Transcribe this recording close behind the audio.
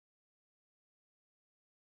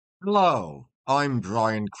Hello, I'm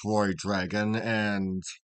BryanCroiDragon, and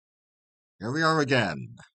here we are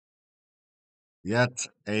again. Yet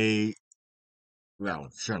shouldn't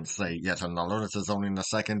say yet another. This is only the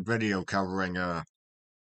second video covering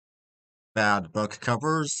bad book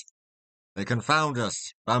covers. They confound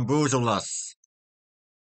us, bamboozle us.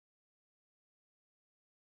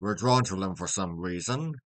 We're drawn to them for some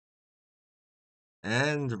reason,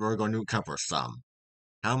 and we're going to cover some.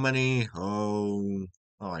 How many?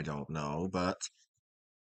 I don't know, but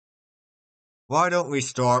why don't we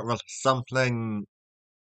start with something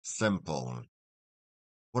simple?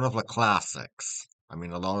 One of the classics. I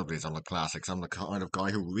mean, a lot of these are the classics. I'm the kind of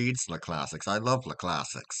guy who reads the classics. I love the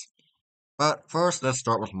classics. But first, let's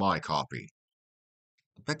start with my copy.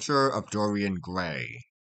 The picture of Dorian Gray.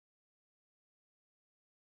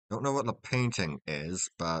 Don't know what the painting is,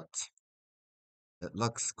 but it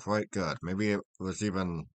looks quite good. Maybe it was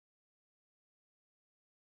even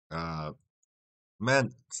uh,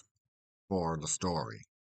 meant for the story.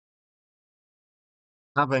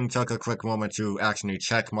 Having took a quick moment to actually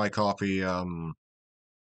check my copy,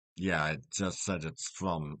 yeah, it just said it's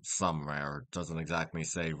from somewhere. It doesn't exactly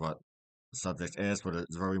say what the subject is, but it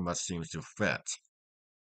very much seems to fit.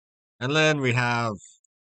 And then we have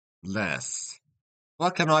this.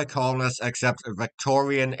 What can I call this except a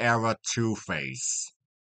Victorian era Two-Face?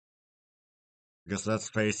 Because let's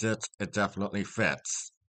face it, it definitely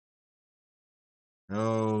fits.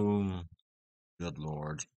 Oh, good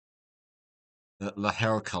lord. The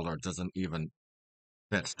hair color doesn't even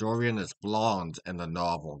fit. Dorian is blonde in the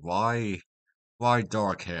novel. Why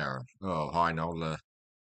dark hair? Oh, I know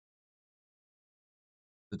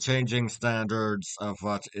the changing standards of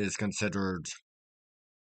what is considered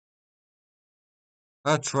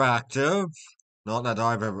attractive. Not that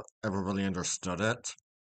I've ever really understood it.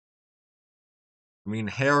 I mean,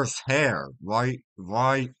 hair's hair.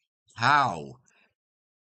 How?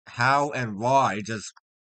 How and why does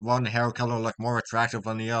one hair color look more attractive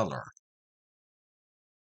than the other?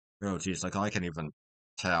 Oh, geez, like I can even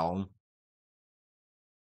tell.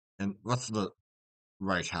 And what's the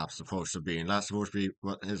right half supposed to be? And that's supposed to be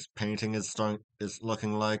what his painting is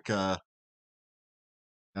looking like, as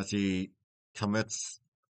he commits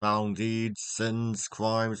foul deeds, sins,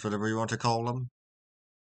 crimes, whatever you want to call them.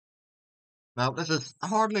 Now, this is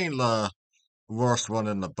hardly the worst one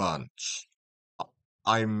in the bunch.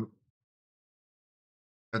 I'm,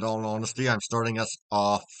 in all honesty, I'm starting us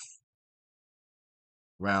off,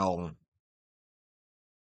 well,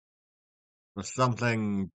 with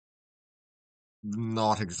something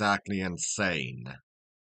not exactly insane.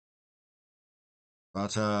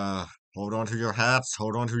 But, hold on to your hats,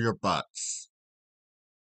 hold on to your butts.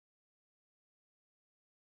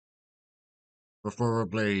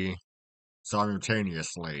 Preferably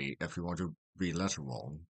simultaneously, if you want to be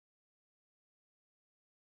literal.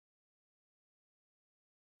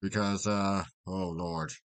 Because, oh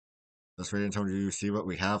lord. Let's wait until you see what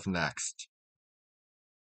we have next.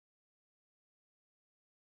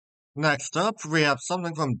 Next up, we have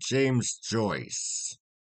something from James Joyce.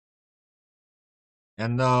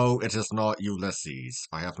 And no, it is not Ulysses.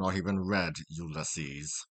 I have not even read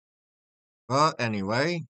Ulysses. But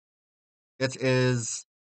anyway, it is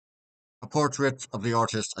a portrait of the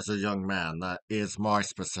artist as a young man. That is my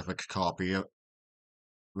specific copy.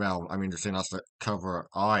 Well, I mean, you're saying that's the cover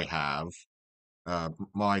I have.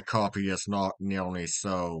 My copy is not nearly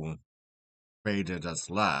so faded as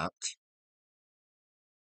that.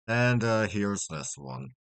 And here's this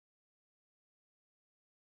one.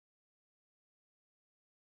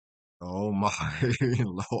 Oh my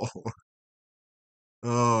lord.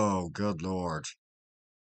 Oh, good lord.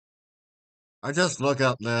 I just look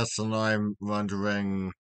at this and I'm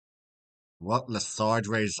wondering, what the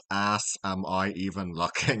sideways ass am I even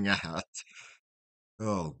looking at?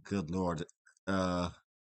 Oh, good lord. Uh,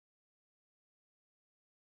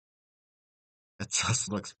 it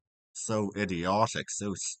just looks so idiotic,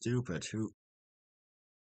 so stupid.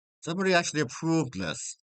 Somebody actually approved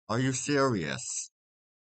this. Are you serious?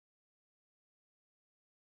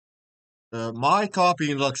 My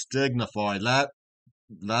copy looks dignified. That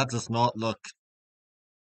does not look.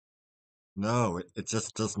 No, it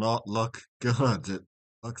just does not look good. It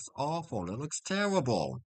looks awful. It looks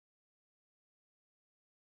terrible.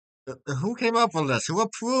 Who came up with this? Who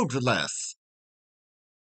approved this?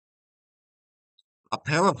 A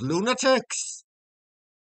pair of lunatics?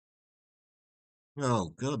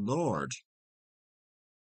 Oh, good lord.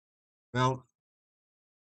 Well,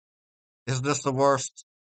 is this the worst?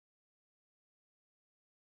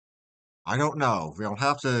 I don't know. We'll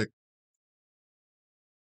have to.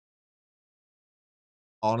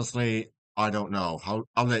 Honestly, I don't know.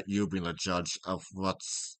 I'll let you be the judge of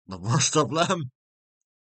what's the worst of them.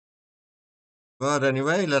 But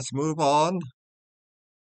anyway, let's move on.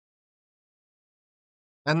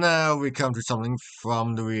 And now we come to something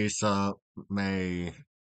from Louisa May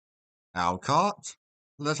Alcott,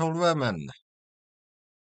 Little Women.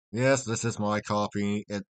 Yes, this is my copy.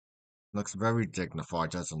 It looks very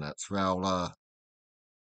dignified, doesn't it? Well,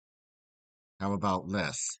 how about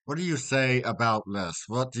this? What do you say about this?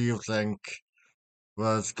 What do you think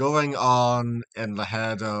was going on in the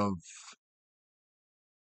head of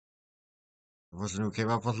the person who came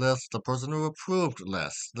up with this, the person who approved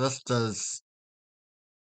this? This does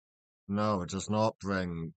no, it does not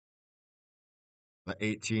bring the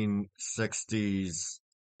 1860s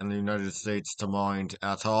in the United States to mind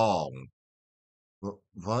at all.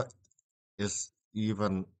 What is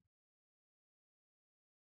even?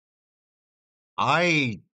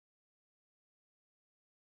 I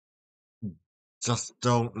just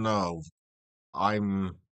don't know.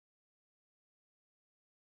 I'm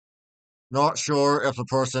not sure if the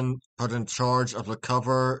person put in charge of the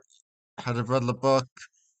cover had read the book.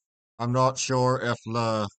 I'm not sure if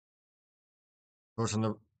the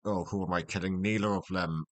person, oh, who am I kidding? Neither of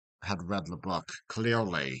them had read the book.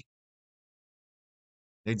 Clearly,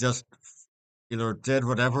 they just either did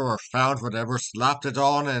whatever or found whatever, slapped it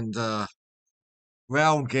on, and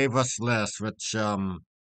well, gave us this, which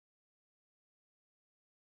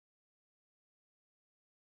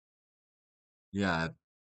yeah,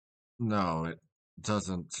 no, it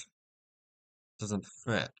doesn't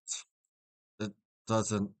fit. It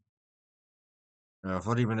doesn't.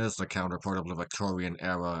 What even is the counterpart of the Victorian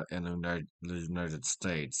era in the United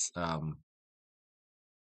States? Yeah,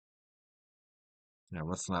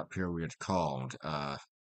 what's that period called? I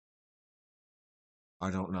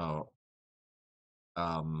don't know.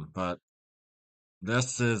 But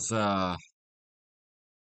this is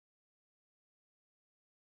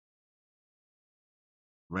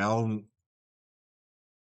well,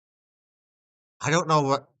 I don't know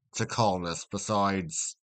what to call this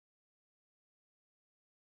besides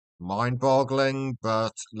mind-boggling,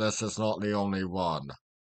 but this is not the only one.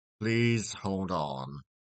 Please hold on.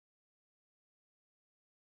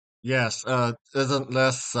 Yes, isn't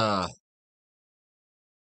this oh,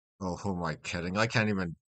 who am I kidding? I can't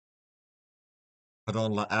even put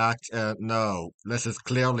on the act. No, this is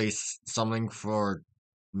clearly something for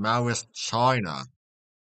Maoist China.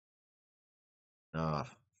 Uh,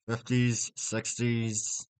 50s,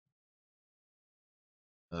 60s.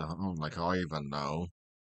 Oh, like I even know.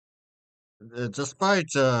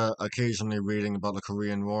 Despite occasionally reading about the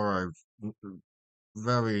Korean War, I've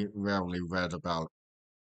very rarely read about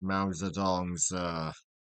Mao Zedong's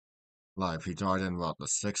life. He died in what, the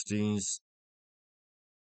 60s,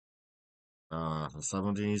 the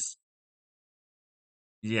 70s?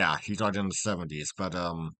 Yeah, he died in the 70s, but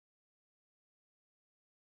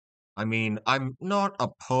I mean, I'm not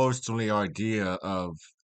opposed to the idea of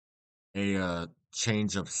a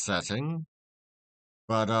change of setting,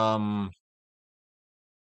 but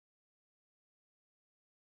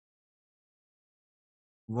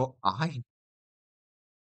well,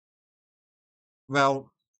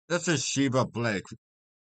 well, this is Sheba Blake.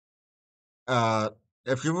 Uh,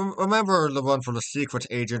 if you remember the one for the secret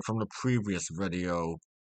agent from the previous video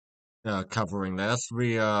covering this,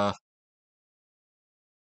 we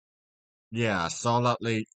yeah,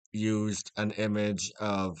 solidly used an image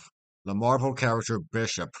of the Marvel character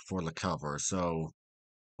Bishop for the cover. So,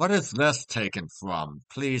 what is this taken from?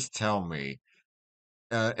 Please tell me.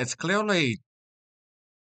 It's clearly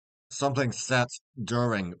something set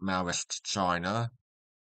during Maoist China,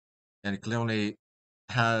 and it clearly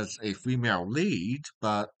has a female lead,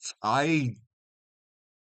 but I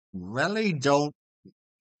really don't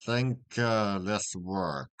think this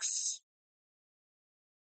works.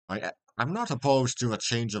 I'm not opposed to a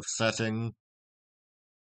change of setting.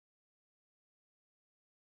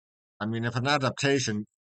 I mean, if an adaptation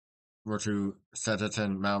were to set it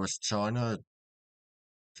in Maoist China,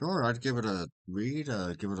 sure, I'd give it a read,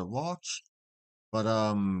 give it a watch.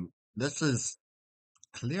 But this is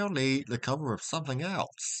clearly the cover of something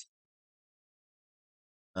else.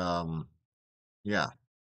 Um, yeah.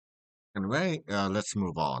 Anyway, let's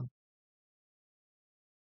move on.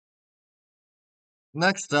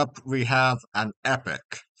 Next up, we have an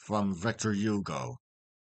epic from Victor Hugo.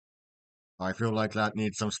 I feel like that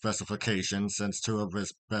needs some specification since two of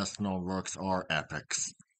his best known works are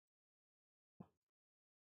epics.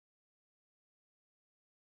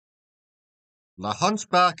 The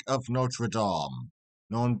Hunchback of Notre Dame,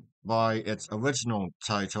 known by its original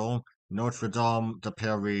title, Notre Dame de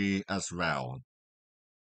Paris as well.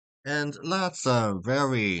 And that's a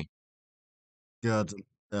very good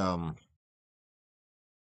um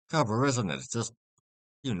cover, isn't it? It's just,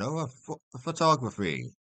 a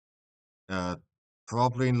photography. Uh,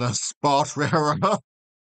 Probably in the spot where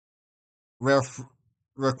F-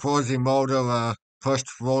 where Quasimodo pushed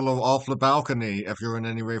Frollo off the balcony. If you're in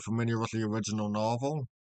any way familiar with the original novel.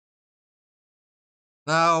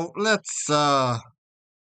 Now let's oh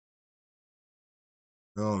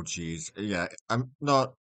geez, yeah, I'm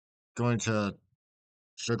not going to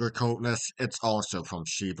sugarcoat this. It's also from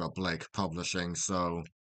Sheba Blake Publishing, so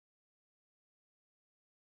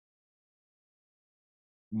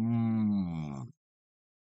mm,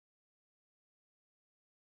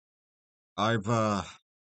 I've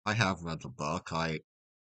I have read the book. I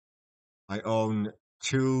own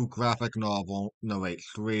three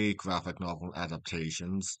graphic novel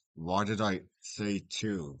adaptations. Why did I say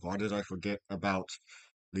two? Why did I forget about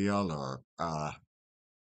the other?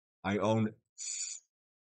 I own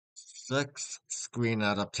six screen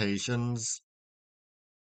adaptations.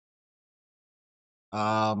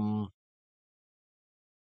 Um,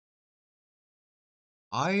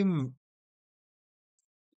 I'm,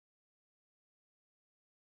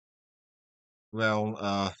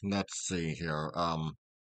 let's see here. On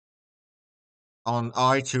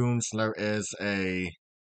iTunes, there is a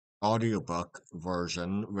audiobook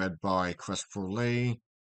version read by Christopher Lee.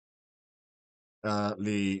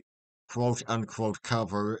 The quote unquote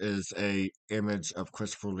cover is a image of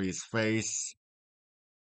Christopher Lee's face.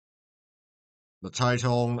 The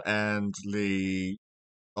title and the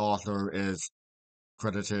author is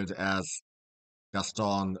credited as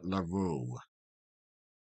Gaston Leroux,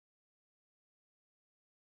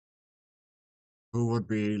 who would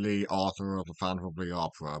be the author of the Phantom of the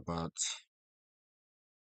Opera, but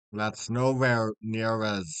that's nowhere near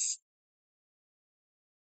as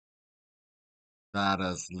bad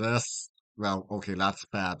as this. Well, okay, that's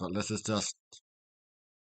bad, but this is just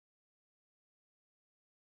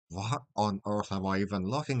what on earth am I even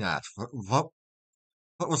looking at? What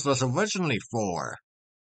was this originally for?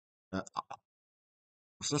 Uh,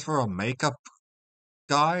 was this for a makeup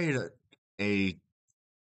guide? A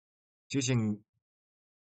teaching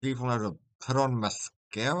people how to put on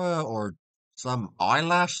mascara or some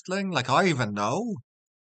eyelash thing? Like I even know?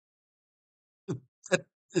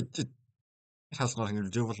 It it has nothing to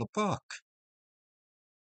do with the book.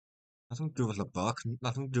 Nothing to do with the book.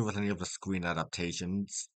 Nothing to do with any of the screen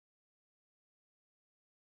adaptations.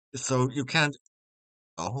 So you can't.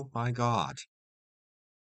 Oh my God.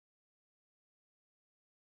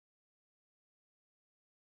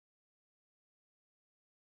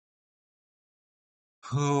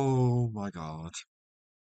 Oh my God.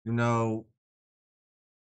 You know,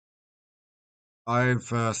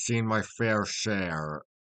 I've seen my fair share.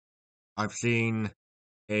 I've seen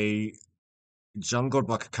a Jungle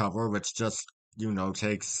Book cover, which just,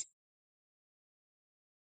 takes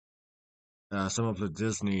some of the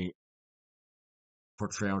Disney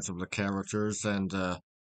portrayals of the characters and,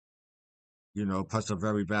 puts a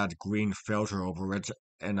very bad green filter over it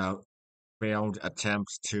in a failed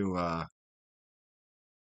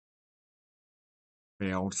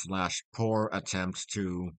slash poor attempt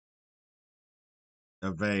to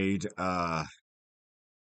evade,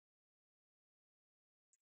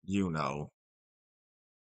 you know,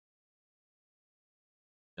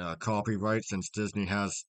 copyright since Disney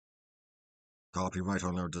has copyright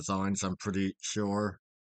on their designs, I'm pretty sure.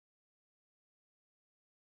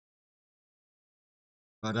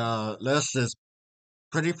 But this is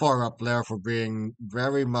pretty far up there for being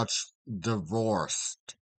very much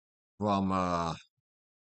divorced from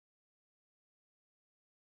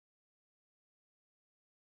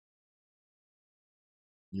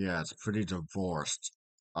yeah, it's pretty divorced.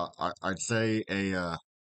 I'd say a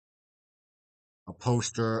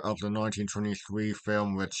poster of the 1923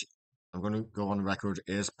 film, which I'm going to go on record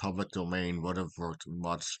is public domain, would have worked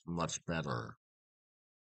much, much better.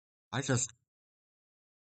 I just,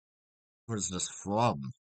 what is this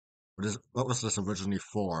from? What was this originally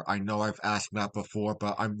for? I know I've asked that before,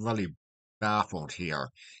 but I'm really baffled here.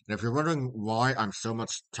 And if you're wondering why I'm so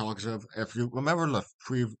much talkative, if you remember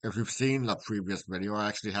if you've seen the previous video, I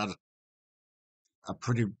actually had a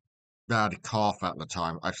pretty bad cough at the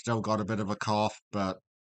time. I've still got a bit of a cough, but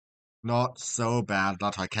not so bad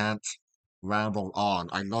that I can't ramble on.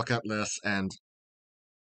 I look at this and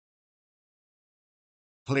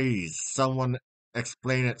please, someone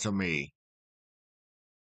explain it to me.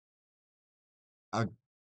 A,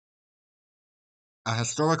 a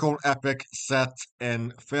historical epic set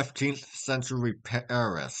in 15th century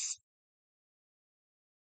Paris.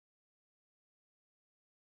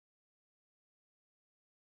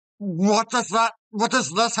 What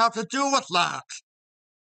does this have to do with that?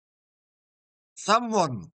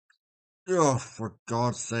 Someone, oh, for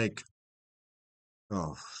God's sake.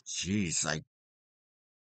 Oh, jeez,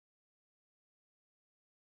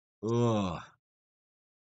 ugh.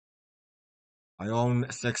 I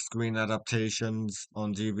own six screen adaptations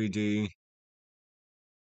on DVD.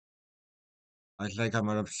 I think I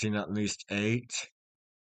might have seen at least eight.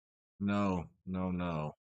 No, no,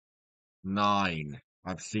 no. Nine.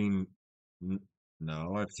 I've seen, n-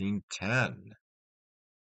 no, I've seen 10.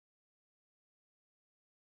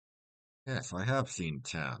 Yes, I have seen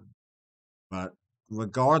 10. But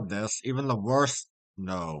regardless, even the worst,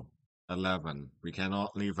 no, 11. We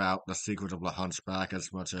cannot leave out The Secret of the Hunchback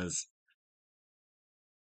as much as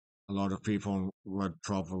a lot of people would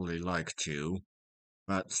probably like to.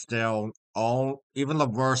 But still, even the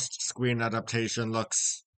worst screen adaptation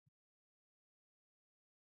looks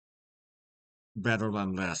better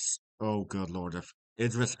than this. Oh, good lord, if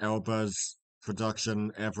Idris Elba's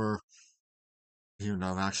production ever,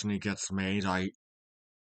 actually gets made, I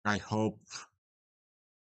hope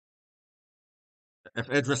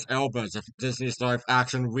if Disney's live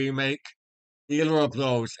action remake, either of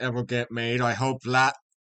those ever get made, I hope that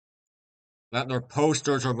their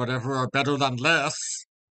posters or whatever are better than this.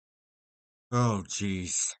 Oh,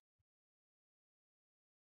 jeez.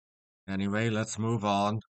 Anyway, let's move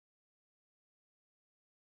on.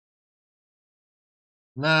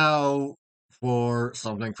 Now for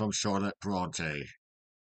something from Charlotte Bronte.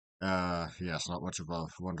 Yes, not much of a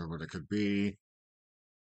wonder what it could be.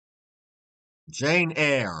 Jane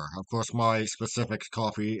Eyre. Of course, my specific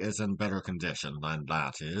copy is in better condition than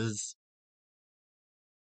that is,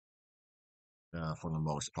 for the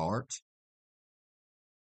most part.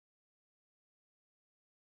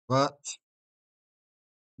 But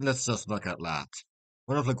let's just look at that.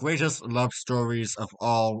 One of the greatest love stories of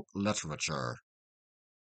all literature,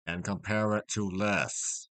 and compare it to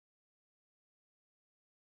this.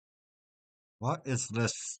 What is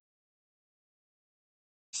this?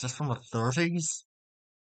 Is this from the 30s?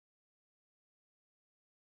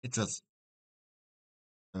 It just,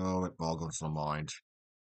 oh, it boggles the mind.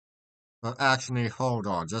 But actually, hold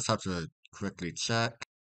on, just have to quickly check.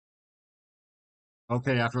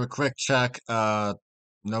 Okay, after a quick check, no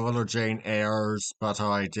other Jane Eyres, but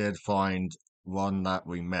I did find one that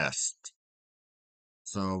we missed.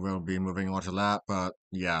 So we'll be moving on to that, but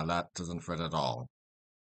yeah, that doesn't fit at all.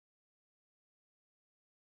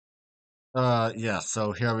 Yeah,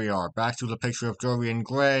 so here we are, back to the picture of Dorian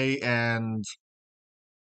Gray, and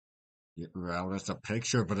well, it's a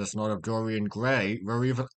picture, but it's not of Dorian Gray. Where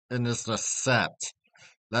even is the set?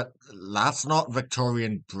 That's not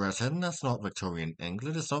Victorian Britain. That's not Victorian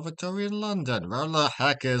England. It's not Victorian London. Where the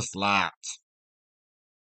heck is that?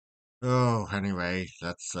 Oh, anyway,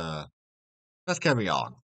 let's carry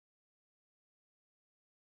on.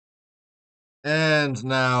 And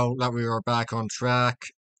now that we are back on track,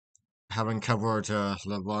 having covered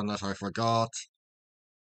the one that I forgot,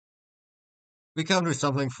 we come to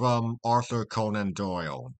something from Arthur Conan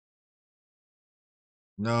Doyle.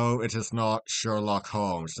 No, it is not Sherlock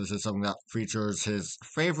Holmes. This is something that features his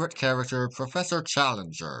favorite character, Professor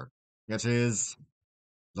Challenger. It is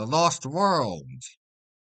The Lost World.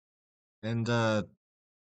 And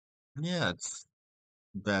yeah, it's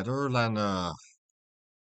better than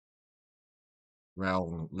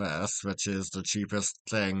well, this, which is the cheapest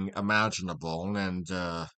thing imaginable, and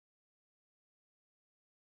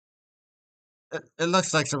it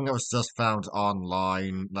looks like something that was just found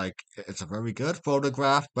online. Like it's a very good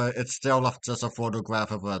photograph, but it's still just a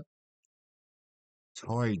photograph of a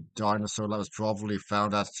toy dinosaur that was probably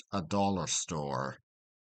found at a dollar store.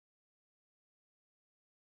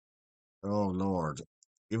 Oh Lord.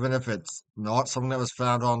 Even if it's not something that was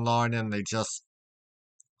found online and they just,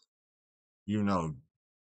 you know,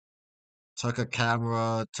 took a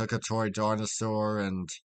camera, took a toy dinosaur and,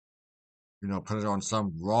 put it on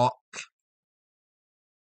some rock,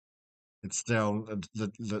 it's still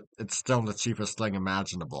it's still the cheapest thing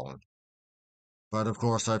imaginable. But of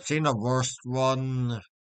course, I've seen a worse one.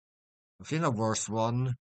 I've seen a worse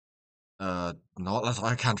one. Not that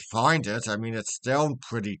I can't find it. I mean, it's still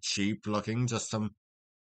pretty cheap looking. Just some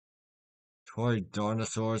toy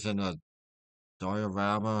dinosaurs in a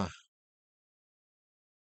diorama.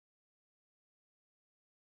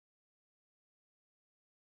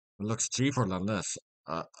 It looks cheaper than this.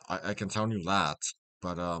 I can tell you that.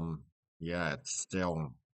 But yeah, it's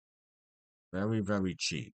still very, very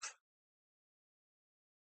cheap.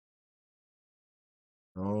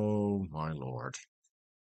 Oh my lord.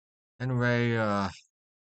 Anyway,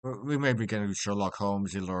 we may be getting to Sherlock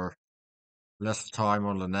Holmes either less time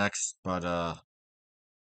on the next, but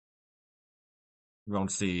we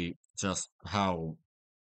won't see just how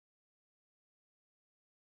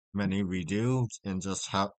many we do and just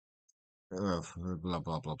how blah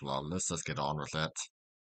blah blah blah. Let's just get on with it.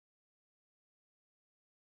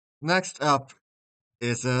 Next up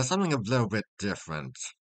is something a little bit different.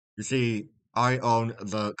 You see, I own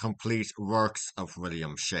the complete works of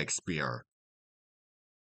William Shakespeare.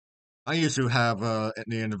 I used to have the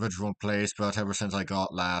individual plays, but ever since I got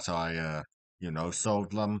that, I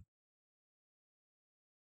sold them.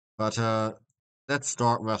 But let's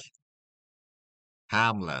start with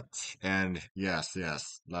Hamlet. And yes,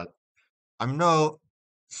 yes, I'm no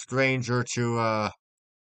stranger to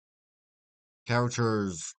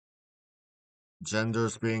characters'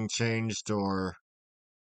 genders being changed or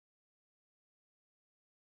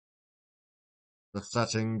the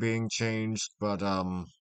setting being changed, but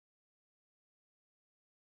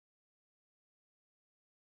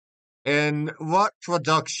in what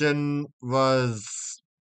production was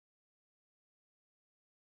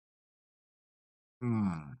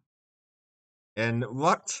hmm, in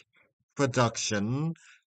what production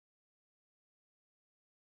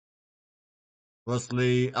was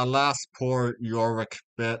the alas poor Yorick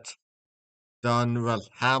bit done with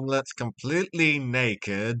Hamlet completely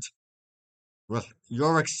naked, with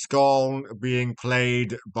Yorick's skull being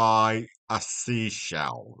played by a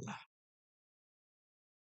seashell?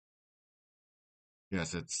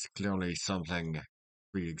 Yes, it's clearly something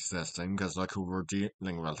pre-existing, because look who we're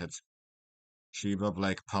dealing with. It's Sheba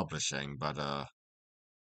Blake Publishing, but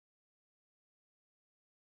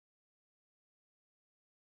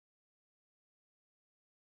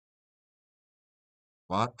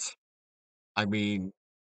what? I mean,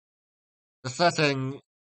 the setting,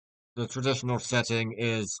 the traditional setting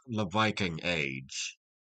is the Viking Age.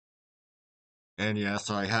 And yes,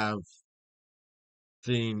 I have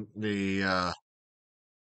seen the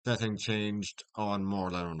setting changed on more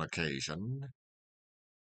than one occasion.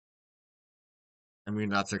 I mean,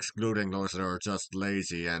 that's excluding those that are just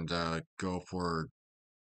lazy and go for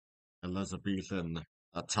Elizabethan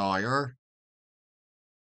attire.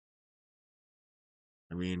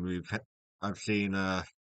 I mean, I've seen a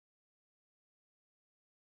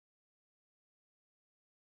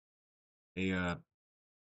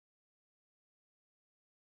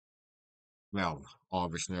well,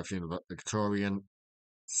 obviously I've seen a Victorian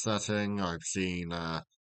setting. I've seen a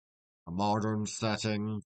modern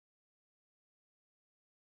setting.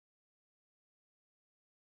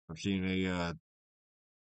 I've seen a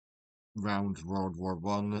round World War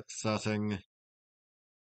One setting.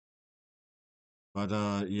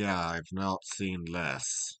 But yeah, I've not seen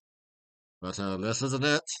less. But this isn't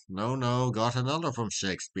it. No, no, got another from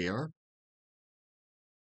Shakespeare.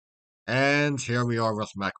 And here we are with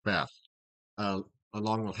Macbeth. Uh,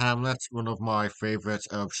 Along with Hamlet, one of my favorite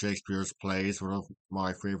of Shakespeare's plays, one of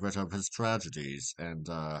my favorite of his tragedies. And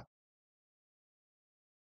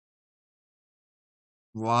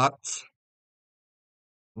what?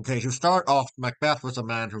 Okay, to start off, Macbeth was a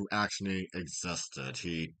man who actually existed.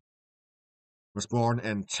 He was born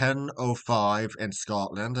in 1005 in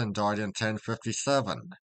Scotland and died in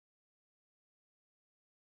 1057.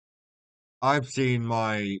 I've seen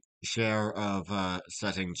my share of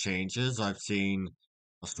setting changes. I've seen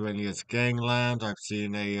Australia's gangland. I've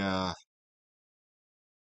seen a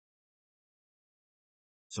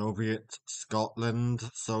Soviet Scotland,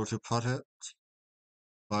 so to put it.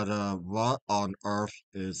 But what on earth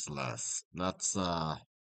is this? That's what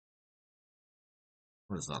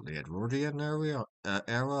is that? The Edwardian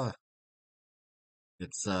era?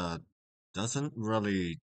 It's doesn't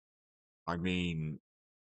really. I mean,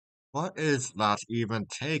 what is that even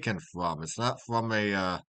taken from? Is that from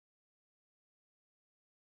a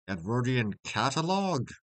Edwardian catalog?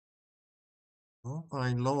 Oh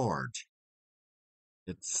my lord!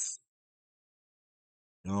 It's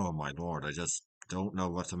oh my lord! I just don't know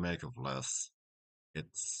what to make of this.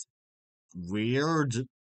 It's weird,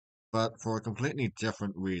 but for a completely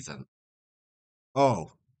different reason.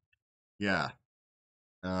 Oh yeah,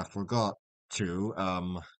 forgot to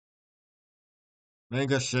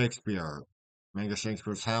Manga Shakespeare. Manga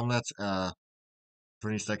Shakespeare's Hamlet,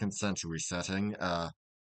 22nd century setting.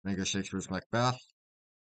 Manga Shakespeare's Macbeth,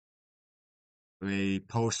 a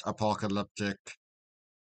post-apocalyptic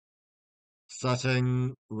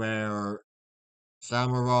setting where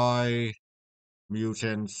samurai,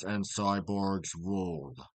 mutants, and cyborgs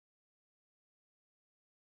rule.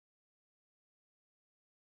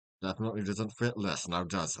 Definitely doesn't fit list now,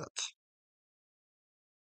 does it?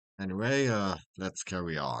 Anyway, let's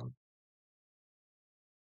carry on.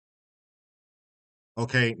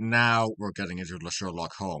 Okay, now we're getting into the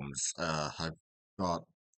Sherlock Holmes. I've got,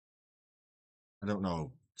 I don't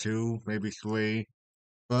know, two, maybe three.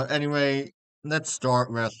 But anyway, let's start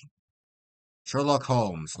with Sherlock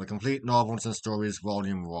Holmes, The Complete Novels and Stories,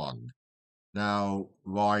 Volume 1. Now,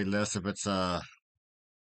 why list if it's,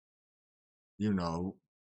 you know,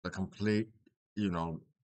 the complete, you know,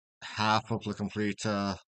 half of the complete,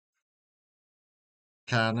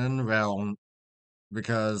 canon? Well,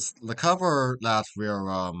 because the cover that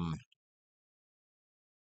we're,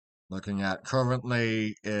 looking at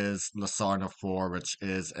currently is The Sign of Four, which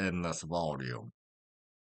is in this volume.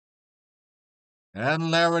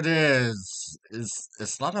 And there it is.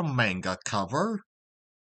 It's not a manga cover.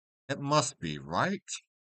 It must be, right?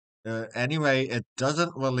 Anyway, it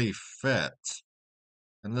doesn't really fit.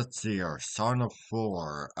 And let's see here. Sign of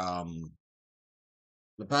Four.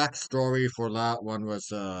 The backstory for that one was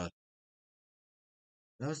that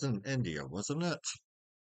was in India, wasn't it?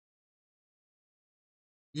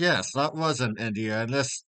 Yes, that was in India, and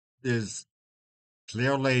this is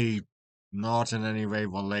clearly not in any way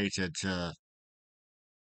related to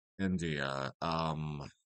India.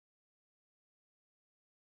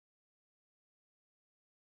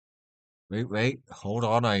 Wait, hold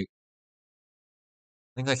on. I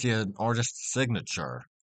think I see an artist's signature.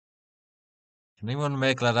 Can anyone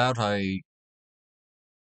make that out?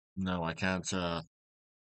 No, I can't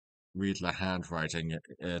read the handwriting.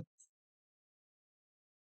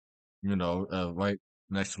 Right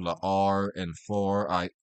next to the R in four. I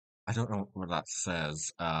don't know what that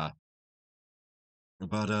says.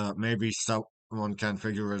 But maybe someone can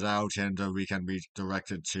figure it out, and we can be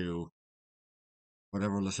directed to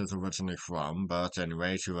whatever this is originally from. But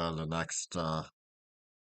anyway, to the next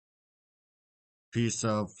piece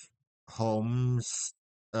of Holmes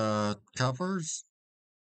covers.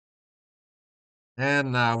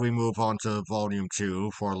 And now we move on to volume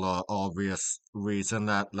two for the obvious reason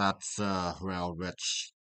that well,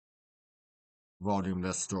 which volume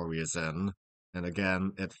this story is in. And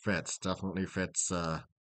again, it fits, definitely fits, the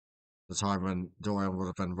time when Doyle would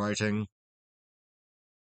have been writing.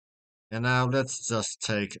 And now let's just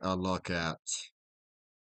take a look at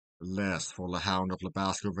this for the Hound of the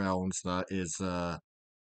Baskervilles. That is,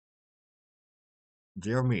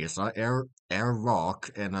 dear me, is that Air Rock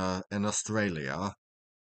in Australia?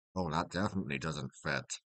 Oh, that definitely doesn't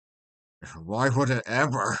fit. Why would it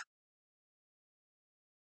ever?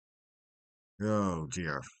 Oh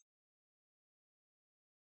dear.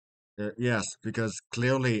 Yes, because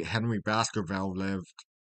clearly Henry Baskerville lived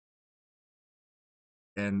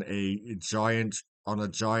in on a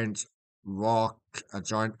giant rock, a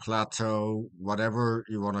giant plateau, whatever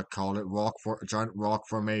you want to call it, a giant rock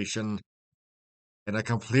formation in a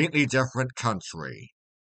completely different country.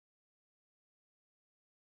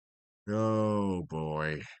 Oh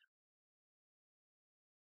boy.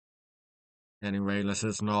 Anyway, this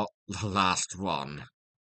is not the last one.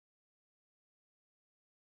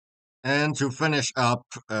 And to finish up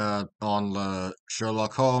on the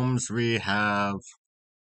Sherlock Holmes, excuse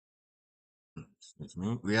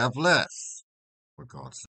me, we have Liz. For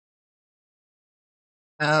God's sake.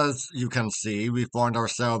 As you can see, we find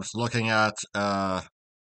ourselves looking at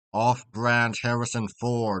off-brand Harrison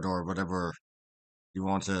Ford or whatever you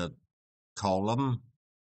want to call them.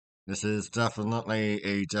 This is definitely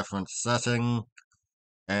a different setting,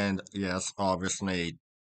 and yes, obviously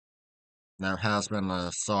there has been a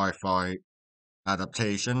sci-fi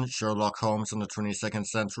adaptation, Sherlock Holmes in the 22nd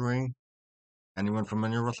century. Anyone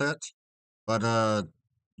familiar with it? But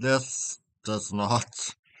this does not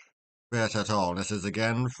fit at all. This is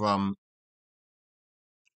again from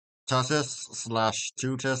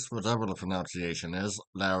Tutis/Tutis, whatever the pronunciation is.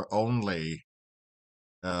 Their only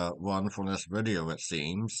one for this video, it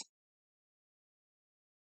seems.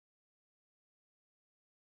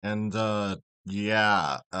 And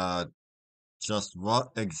yeah, just what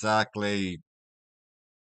exactly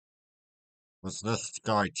was this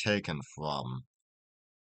guy taken from?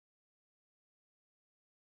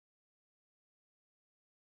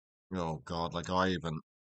 Oh God, like I even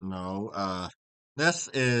know. This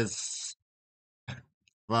is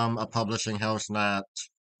from a publishing house that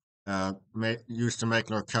used to make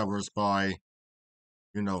their covers by,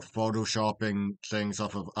 photoshopping things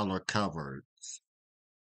off of other covers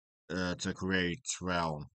to create,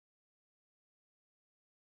 well,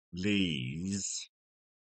 these.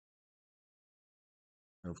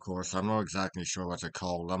 Of course, I'm not exactly sure what to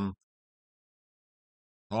call them.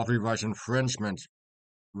 Copyright infringement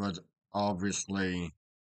would obviously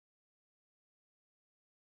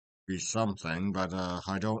be something, but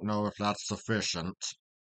I don't know if that's sufficient.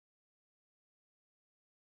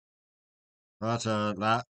 But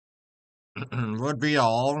that would be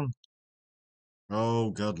all.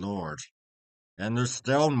 Oh, good Lord. And there's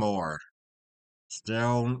still more.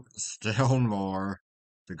 Still more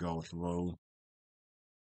to go through.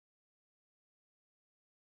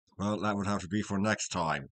 Well, that would have to be for next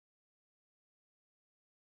time.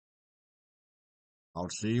 I'll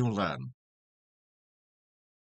see you then.